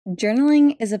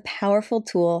Journaling is a powerful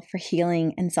tool for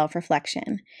healing and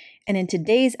self-reflection. And in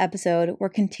today's episode, we're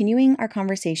continuing our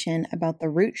conversation about the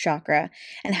root chakra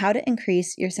and how to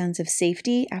increase your sense of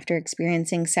safety after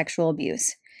experiencing sexual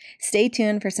abuse. Stay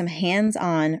tuned for some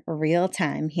hands-on,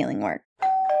 real-time healing work.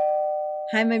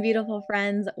 Hi, my beautiful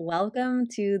friends. Welcome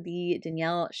to the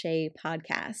Danielle Shea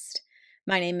podcast.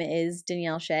 My name is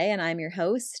Danielle Shea, and I'm your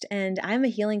host, and I'm a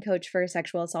healing coach for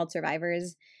sexual assault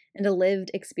survivors and a lived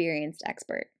experienced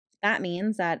expert. That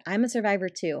means that I'm a survivor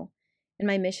too, and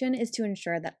my mission is to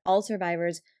ensure that all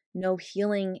survivors know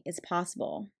healing is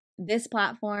possible. This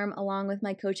platform, along with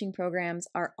my coaching programs,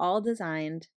 are all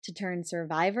designed to turn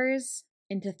survivors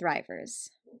into thrivers.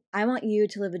 I want you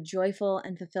to live a joyful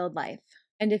and fulfilled life.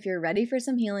 And if you're ready for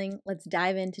some healing, let's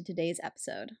dive into today's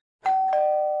episode.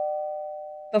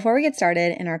 Before we get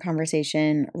started in our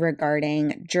conversation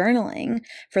regarding journaling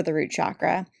for the root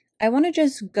chakra, I want to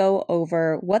just go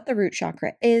over what the root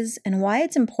chakra is and why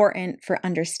it's important for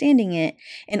understanding it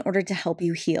in order to help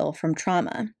you heal from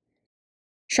trauma.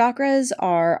 Chakras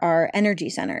are our energy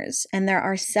centers, and there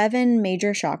are 7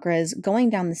 major chakras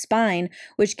going down the spine,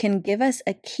 which can give us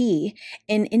a key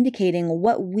in indicating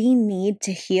what we need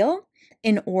to heal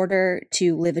in order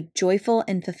to live a joyful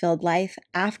and fulfilled life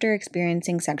after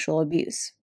experiencing sexual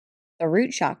abuse. The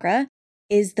root chakra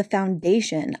is the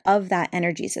foundation of that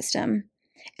energy system.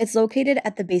 It's located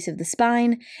at the base of the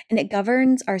spine, and it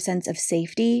governs our sense of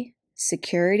safety,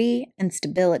 security, and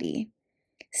stability.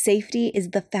 Safety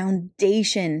is the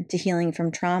foundation to healing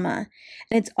from trauma,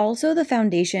 and it's also the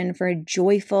foundation for a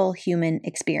joyful human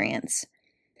experience.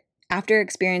 After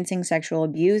experiencing sexual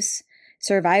abuse,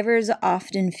 survivors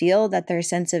often feel that their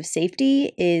sense of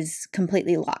safety is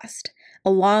completely lost,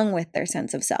 along with their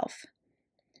sense of self,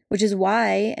 which is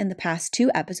why in the past 2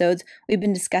 episodes, we've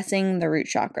been discussing the root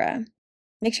chakra.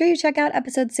 Make sure you check out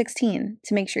episode 16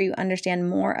 to make sure you understand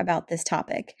more about this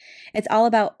topic. It's all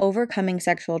about overcoming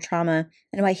sexual trauma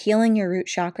and why healing your root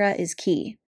chakra is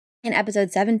key. In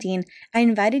episode 17, I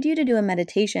invited you to do a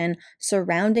meditation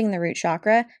surrounding the root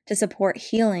chakra to support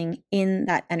healing in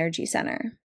that energy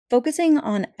center. Focusing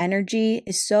on energy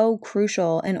is so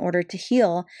crucial in order to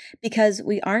heal because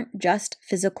we aren't just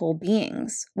physical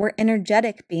beings, we're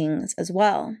energetic beings as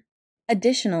well.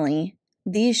 Additionally,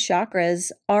 these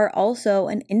chakras are also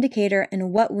an indicator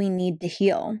in what we need to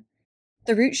heal.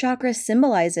 The root chakra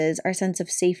symbolizes our sense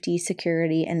of safety,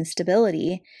 security, and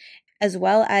stability, as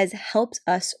well as helps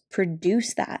us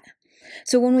produce that.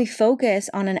 So when we focus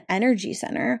on an energy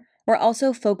center, we're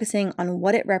also focusing on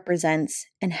what it represents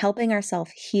and helping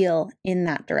ourselves heal in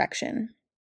that direction.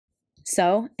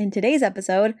 So in today's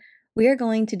episode, we are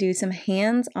going to do some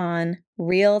hands-on,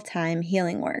 real-time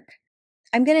healing work.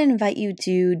 I'm going to invite you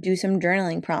to do some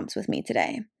journaling prompts with me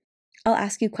today. I'll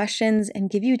ask you questions and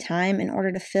give you time in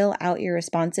order to fill out your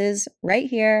responses right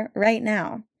here, right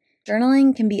now.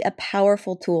 Journaling can be a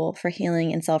powerful tool for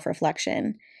healing and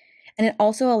self-reflection, and it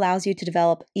also allows you to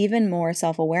develop even more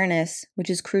self-awareness, which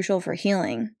is crucial for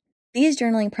healing. These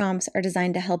journaling prompts are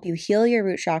designed to help you heal your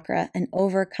root chakra and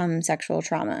overcome sexual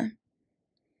trauma.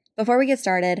 Before we get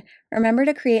started, remember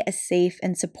to create a safe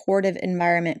and supportive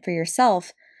environment for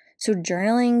yourself so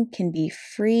journaling can be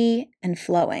free and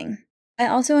flowing. I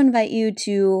also invite you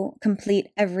to complete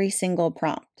every single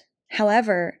prompt.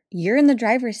 However, you're in the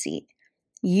driver's seat.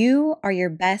 You are your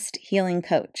best healing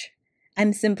coach.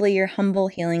 I'm simply your humble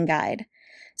healing guide.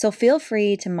 So feel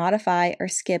free to modify or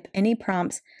skip any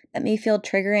prompts that may feel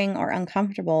triggering or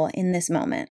uncomfortable in this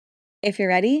moment. If you're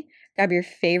ready, grab your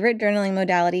favorite journaling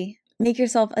modality, make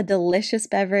yourself a delicious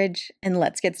beverage, and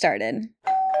let's get started.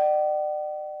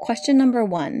 Question number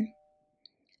 1.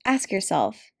 Ask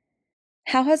yourself,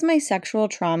 how has my sexual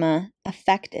trauma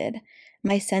affected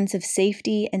my sense of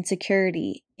safety and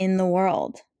security in the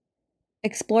world?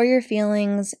 Explore your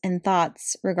feelings and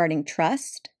thoughts regarding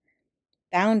trust,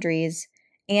 boundaries,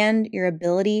 and your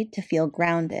ability to feel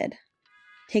grounded.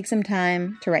 Take some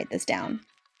time to write this down.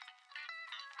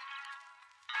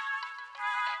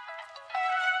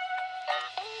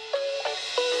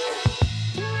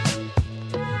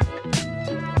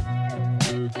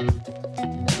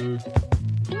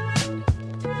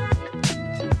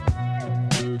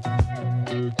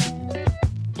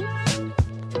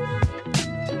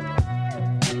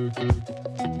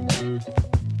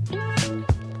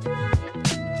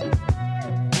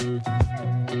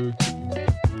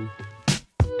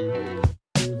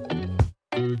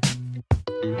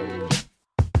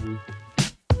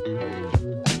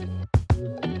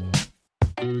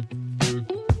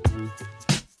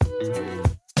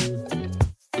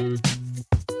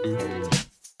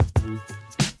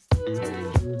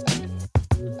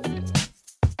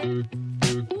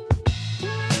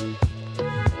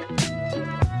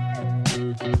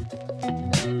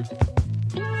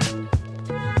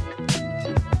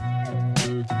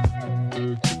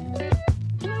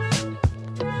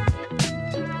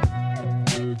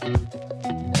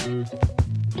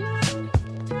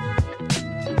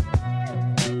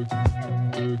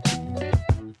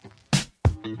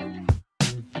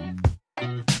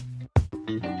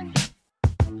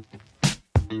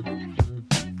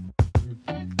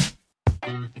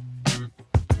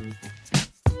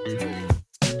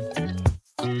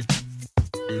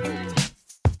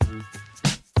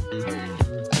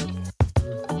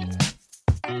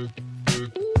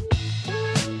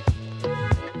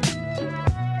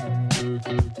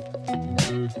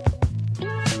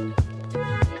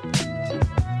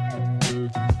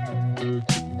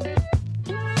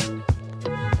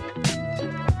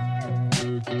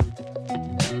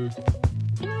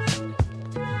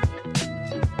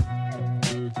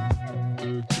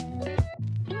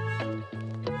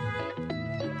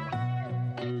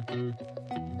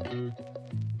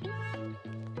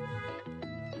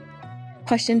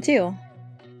 Question 2.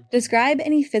 Describe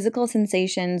any physical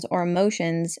sensations or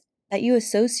emotions that you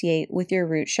associate with your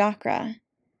root chakra.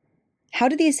 How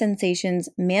do these sensations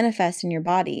manifest in your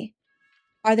body?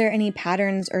 Are there any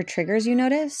patterns or triggers you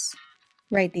notice?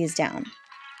 Write these down.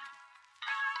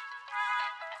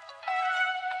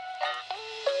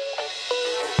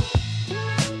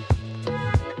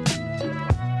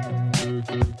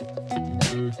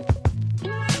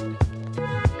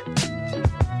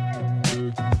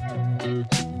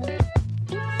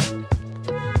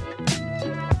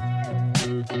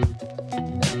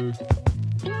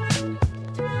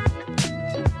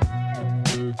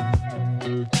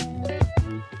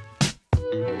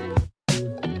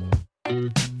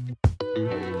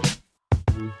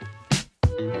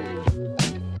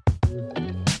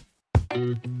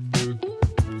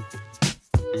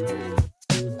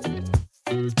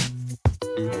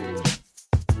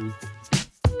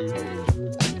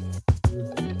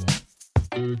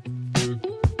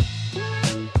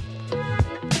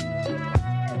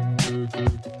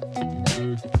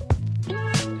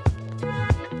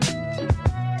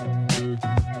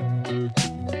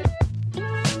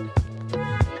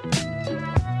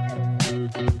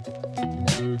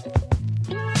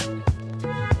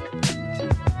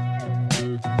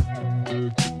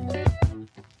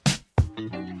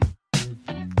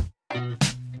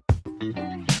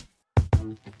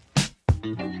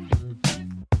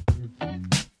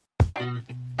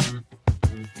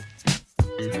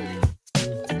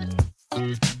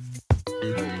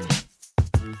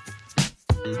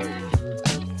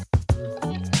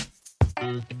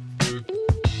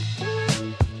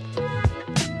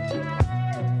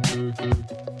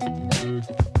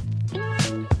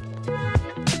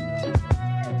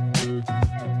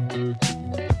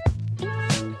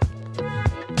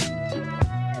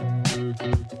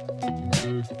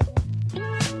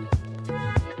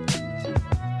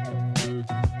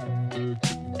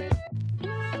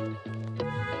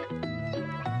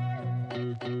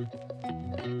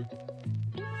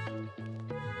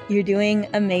 You're doing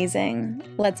amazing.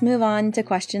 Let's move on to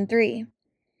question 3.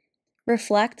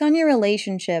 Reflect on your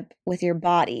relationship with your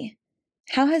body.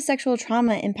 How has sexual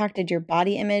trauma impacted your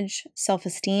body image,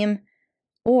 self-esteem,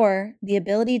 or the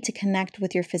ability to connect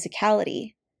with your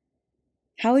physicality?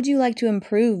 How would you like to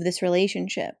improve this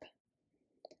relationship?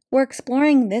 We're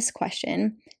exploring this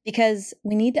question because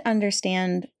we need to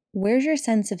understand, where's your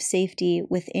sense of safety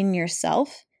within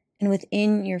yourself and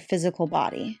within your physical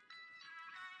body?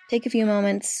 Take a few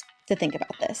moments to think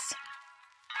about this.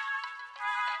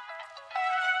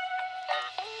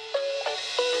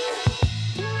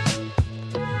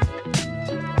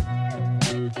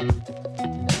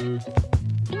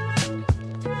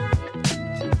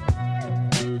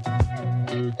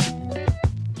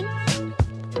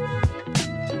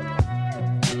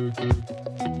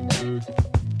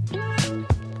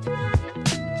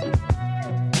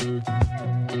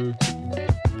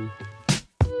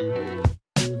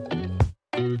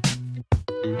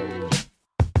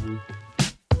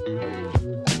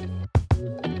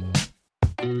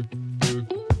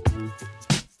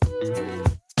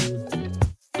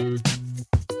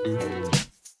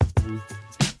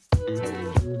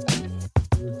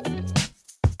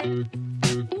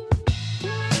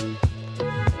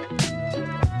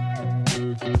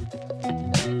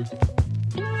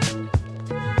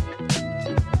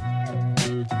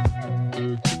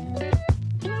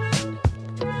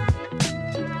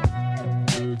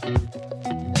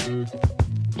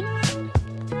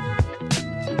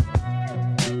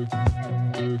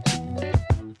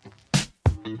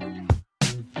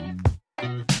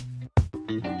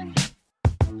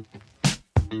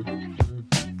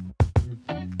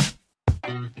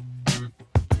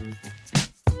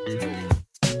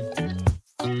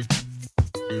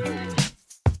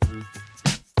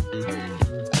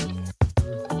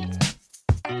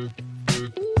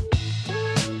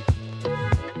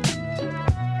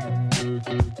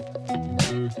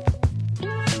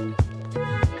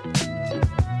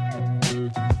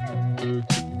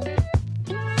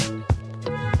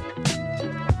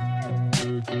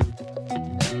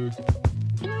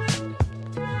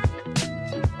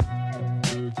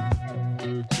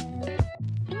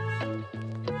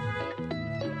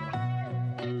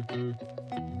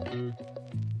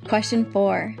 Question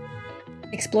 4.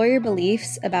 Explore your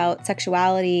beliefs about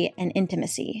sexuality and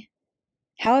intimacy.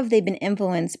 How have they been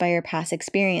influenced by your past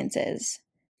experiences?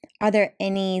 Are there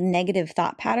any negative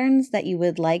thought patterns that you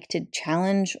would like to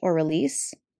challenge or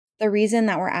release? The reason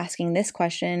that we're asking this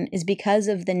question is because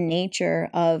of the nature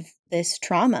of this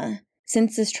trauma.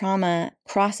 Since this trauma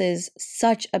crosses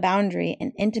such a boundary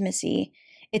in intimacy,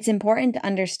 it's important to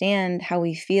understand how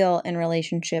we feel in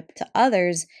relationship to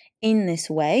others in this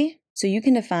way, so you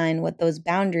can define what those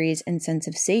boundaries and sense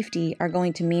of safety are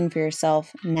going to mean for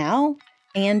yourself now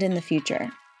and in the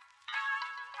future.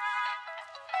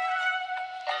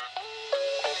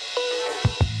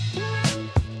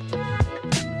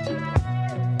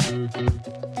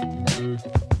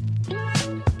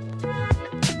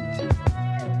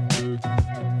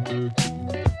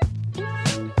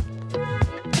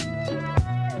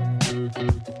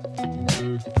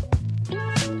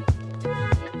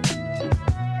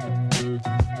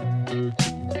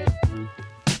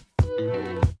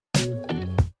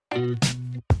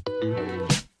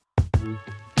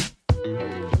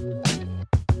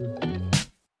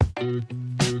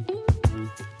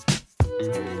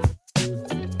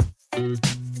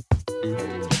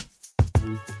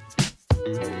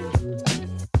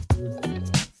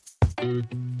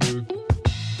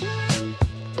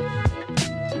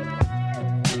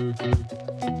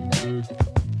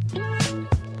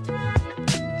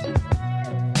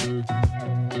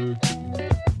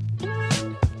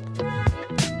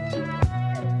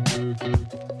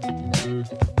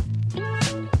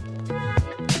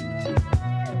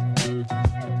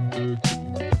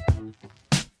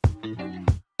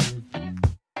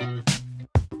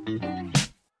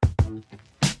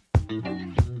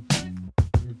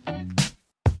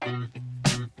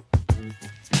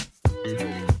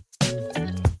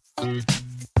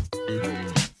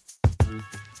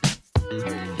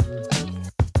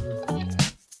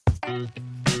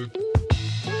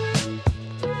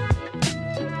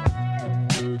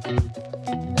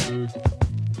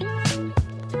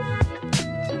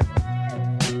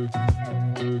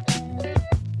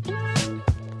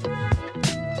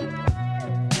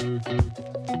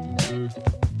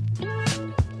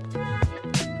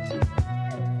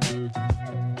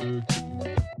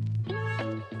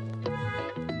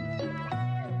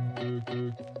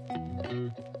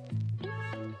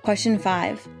 Question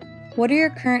 5. What are your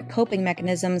current coping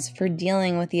mechanisms for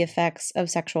dealing with the effects of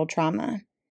sexual trauma?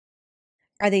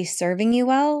 Are they serving you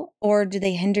well, or do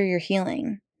they hinder your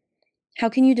healing? How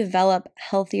can you develop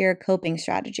healthier coping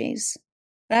strategies?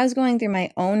 When I was going through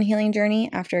my own healing journey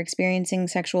after experiencing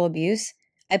sexual abuse,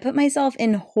 I put myself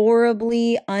in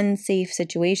horribly unsafe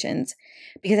situations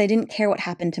because I didn't care what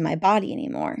happened to my body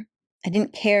anymore. I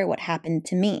didn't care what happened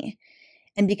to me.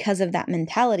 And because of that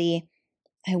mentality,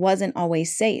 I wasn't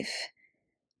always safe.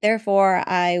 Therefore,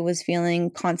 I was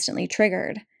feeling constantly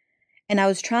triggered. And I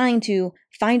was trying to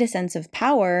find a sense of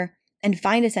power and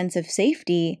find a sense of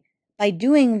safety by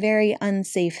doing very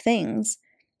unsafe things.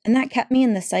 And that kept me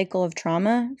in the cycle of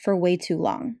trauma for way too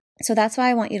long. So that's why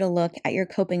I want you to look at your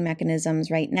coping mechanisms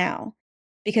right now,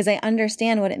 because I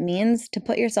understand what it means to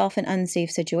put yourself in unsafe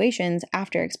situations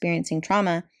after experiencing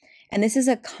trauma. And this is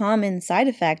a common side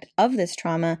effect of this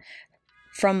trauma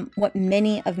from what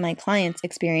many of my clients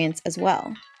experience as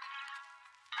well.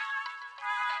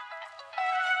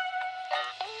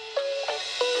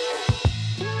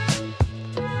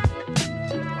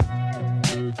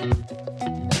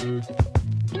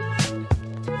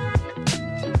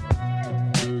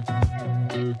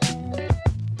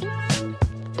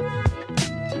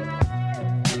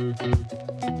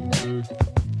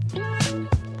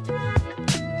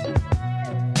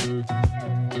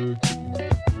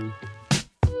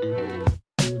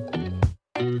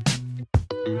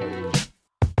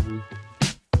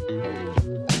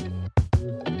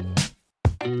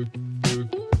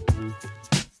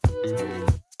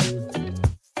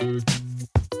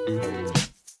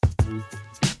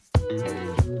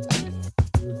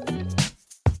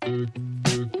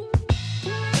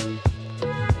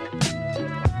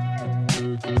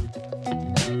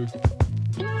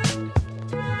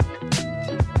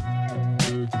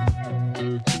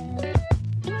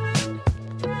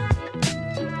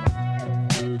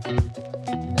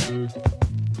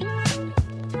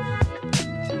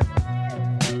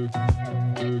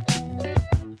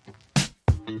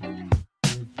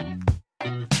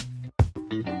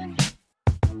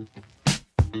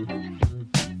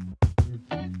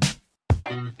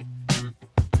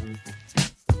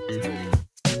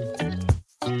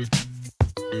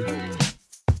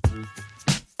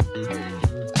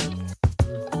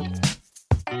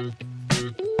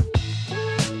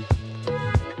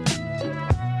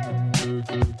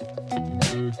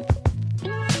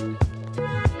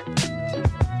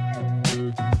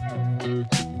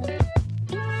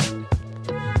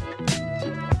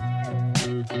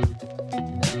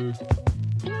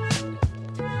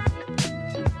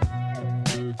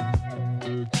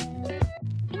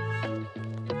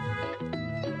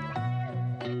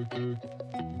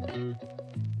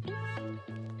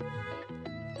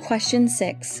 Question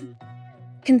 6.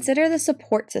 Consider the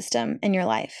support system in your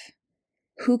life.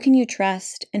 Who can you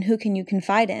trust and who can you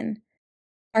confide in?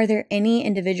 Are there any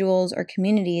individuals or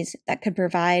communities that could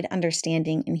provide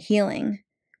understanding and healing?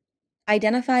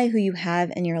 Identify who you have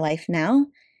in your life now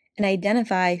and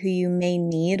identify who you may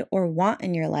need or want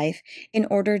in your life in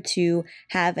order to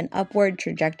have an upward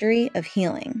trajectory of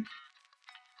healing.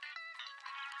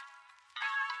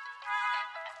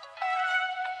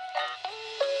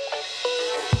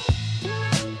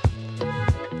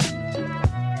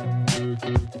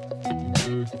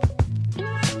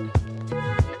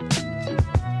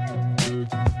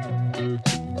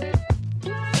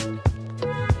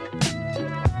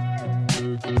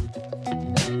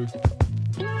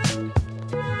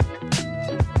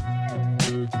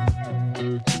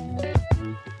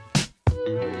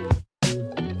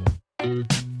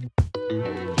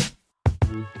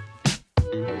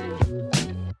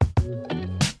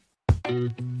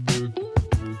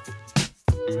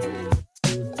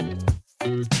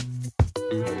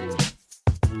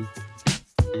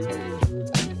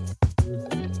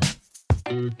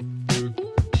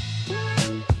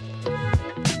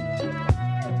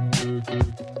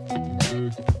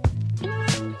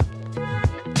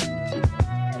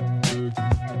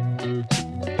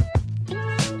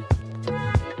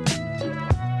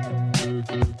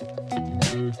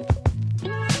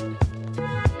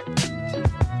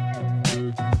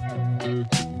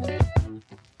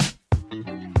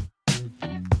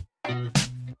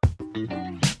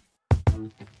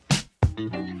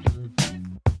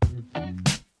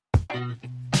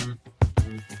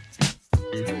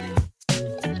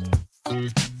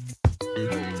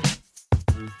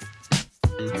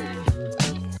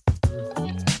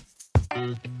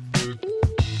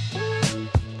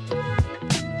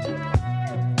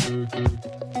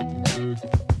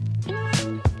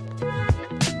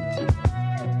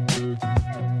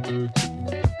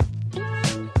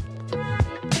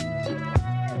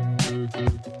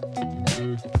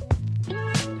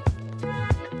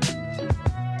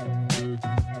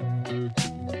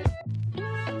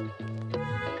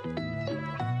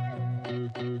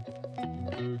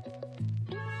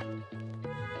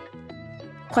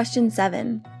 Question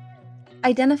 7.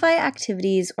 Identify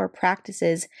activities or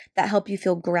practices that help you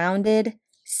feel grounded,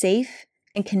 safe,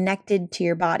 and connected to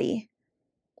your body.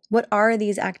 What are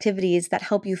these activities that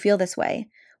help you feel this way,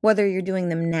 whether you're doing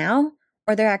them now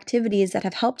or they're activities that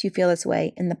have helped you feel this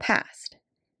way in the past?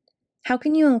 How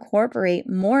can you incorporate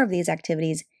more of these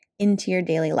activities into your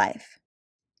daily life?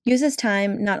 Use this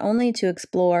time not only to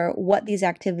explore what these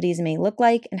activities may look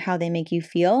like and how they make you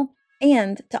feel,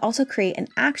 and to also create an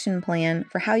action plan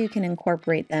for how you can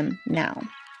incorporate them now.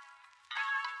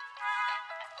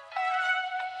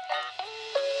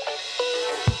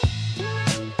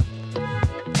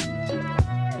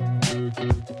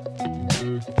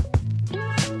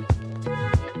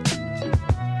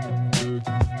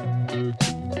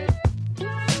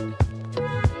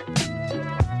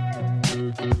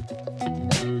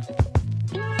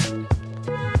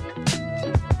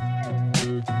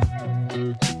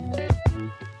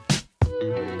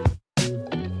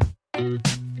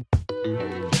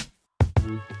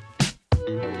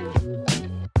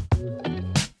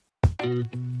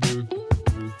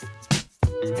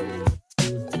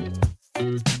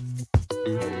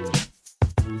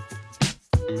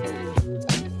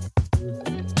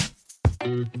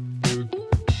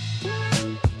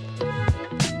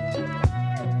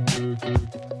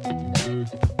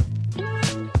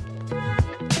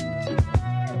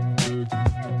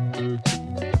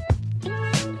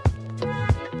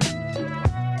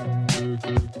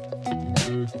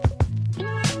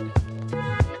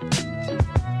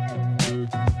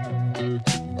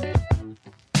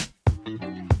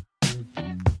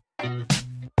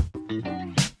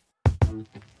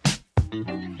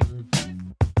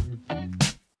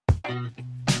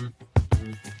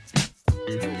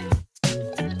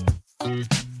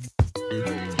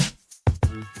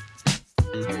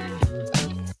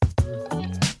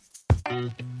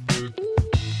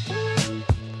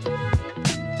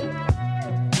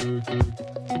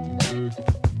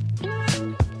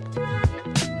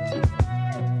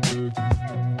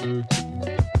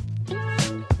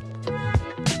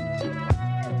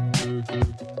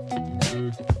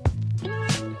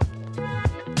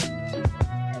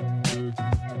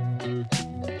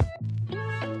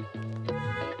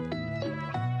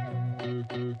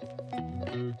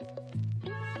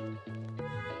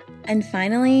 And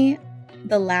finally,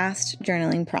 the last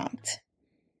journaling prompt.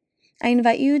 I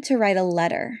invite you to write a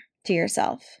letter to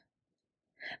yourself.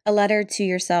 A letter to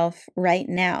yourself right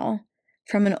now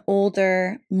from an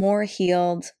older, more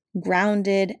healed,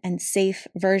 grounded, and safe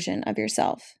version of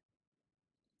yourself.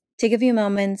 Take a few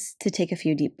moments to take a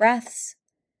few deep breaths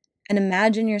and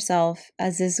imagine yourself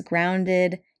as this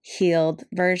grounded, healed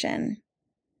version.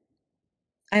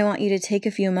 I want you to take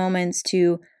a few moments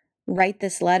to write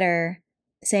this letter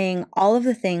saying all of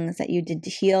the things that you did to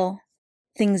heal,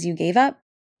 things you gave up,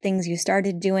 things you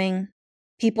started doing,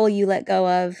 people you let go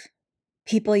of,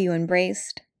 people you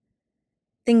embraced,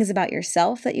 things about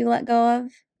yourself that you let go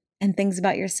of, and things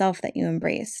about yourself that you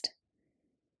embraced.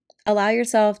 Allow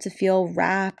yourself to feel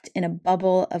wrapped in a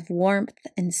bubble of warmth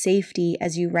and safety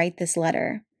as you write this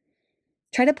letter.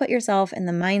 Try to put yourself in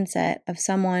the mindset of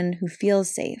someone who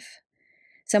feels safe,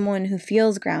 someone who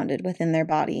feels grounded within their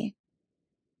body.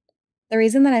 The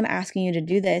reason that I'm asking you to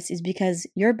do this is because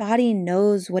your body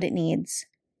knows what it needs.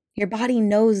 Your body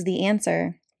knows the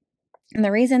answer. And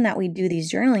the reason that we do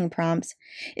these journaling prompts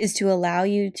is to allow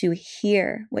you to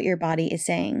hear what your body is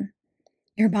saying.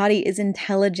 Your body is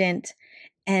intelligent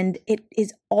and it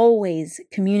is always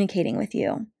communicating with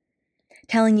you,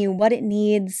 telling you what it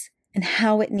needs and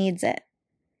how it needs it.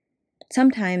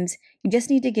 Sometimes you just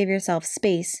need to give yourself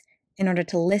space in order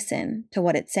to listen to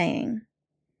what it's saying.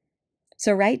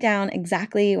 So write down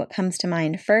exactly what comes to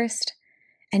mind first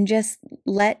and just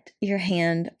let your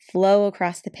hand flow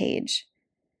across the page.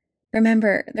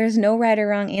 Remember, there's no right or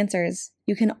wrong answers.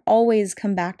 You can always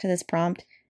come back to this prompt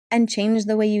and change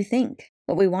the way you think.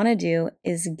 What we want to do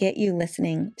is get you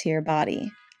listening to your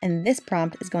body, and this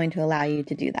prompt is going to allow you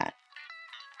to do that.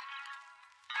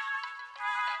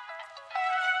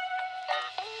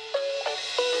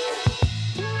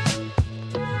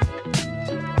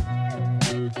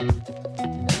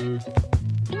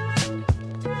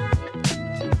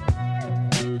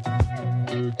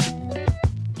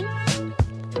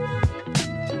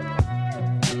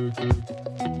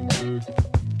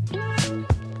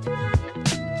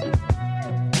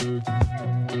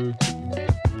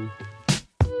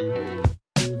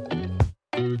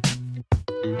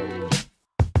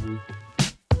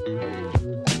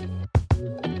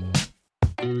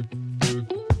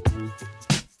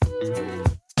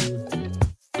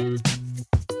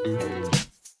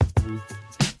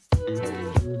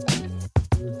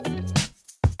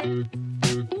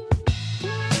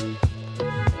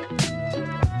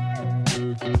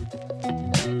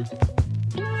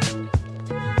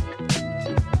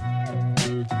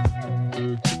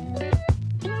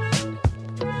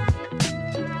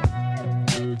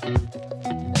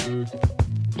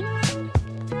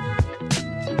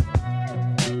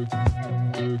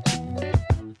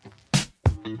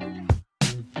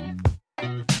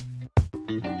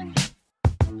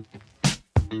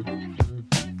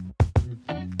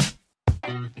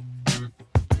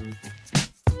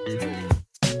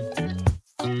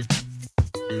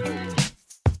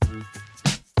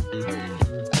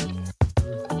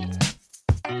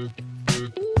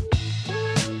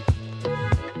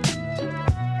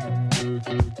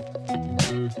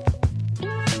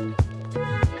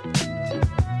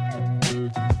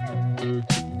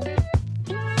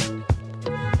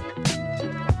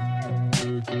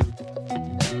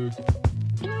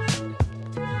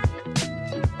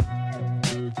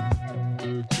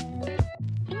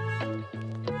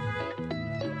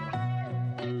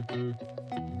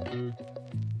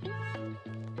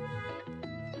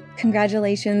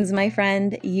 Congratulations, my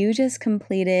friend. You just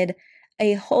completed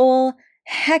a whole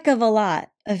heck of a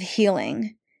lot of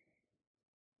healing.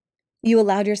 You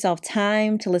allowed yourself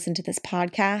time to listen to this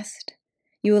podcast.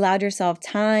 You allowed yourself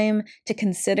time to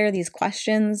consider these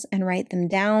questions and write them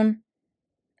down.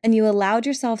 And you allowed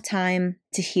yourself time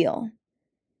to heal.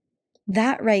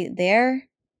 That right there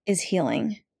is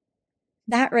healing.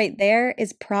 That right there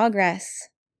is progress.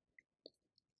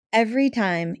 Every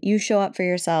time you show up for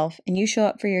yourself and you show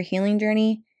up for your healing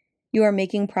journey, you are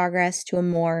making progress to a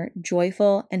more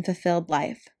joyful and fulfilled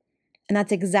life. And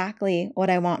that's exactly what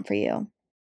I want for you.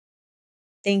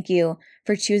 Thank you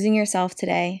for choosing yourself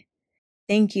today.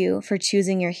 Thank you for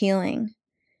choosing your healing.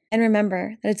 And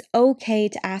remember that it's okay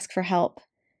to ask for help.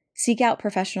 Seek out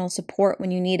professional support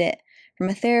when you need it, from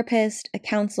a therapist, a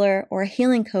counselor, or a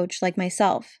healing coach like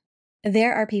myself.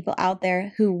 There are people out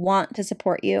there who want to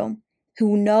support you,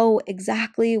 who know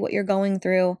exactly what you're going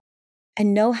through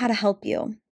and know how to help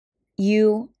you.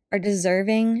 You are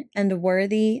deserving and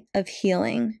worthy of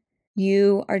healing.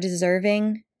 You are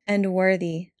deserving and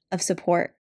worthy of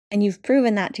support. And you've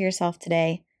proven that to yourself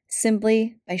today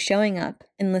simply by showing up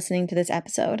and listening to this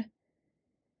episode.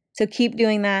 So keep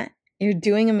doing that. You're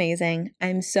doing amazing.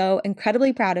 I'm so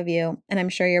incredibly proud of you, and I'm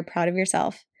sure you're proud of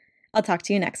yourself. I'll talk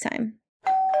to you next time.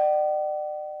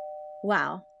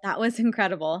 Wow, that was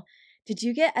incredible. Did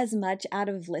you get as much out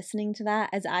of listening to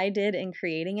that as I did in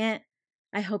creating it?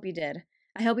 I hope you did.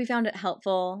 I hope you found it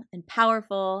helpful and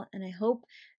powerful, and I hope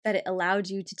that it allowed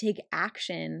you to take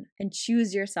action and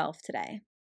choose yourself today.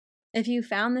 If you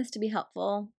found this to be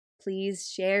helpful,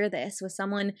 please share this with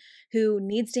someone who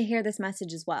needs to hear this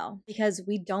message as well, because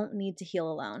we don't need to heal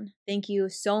alone. Thank you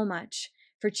so much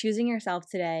for choosing yourself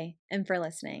today and for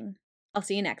listening. I'll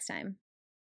see you next time.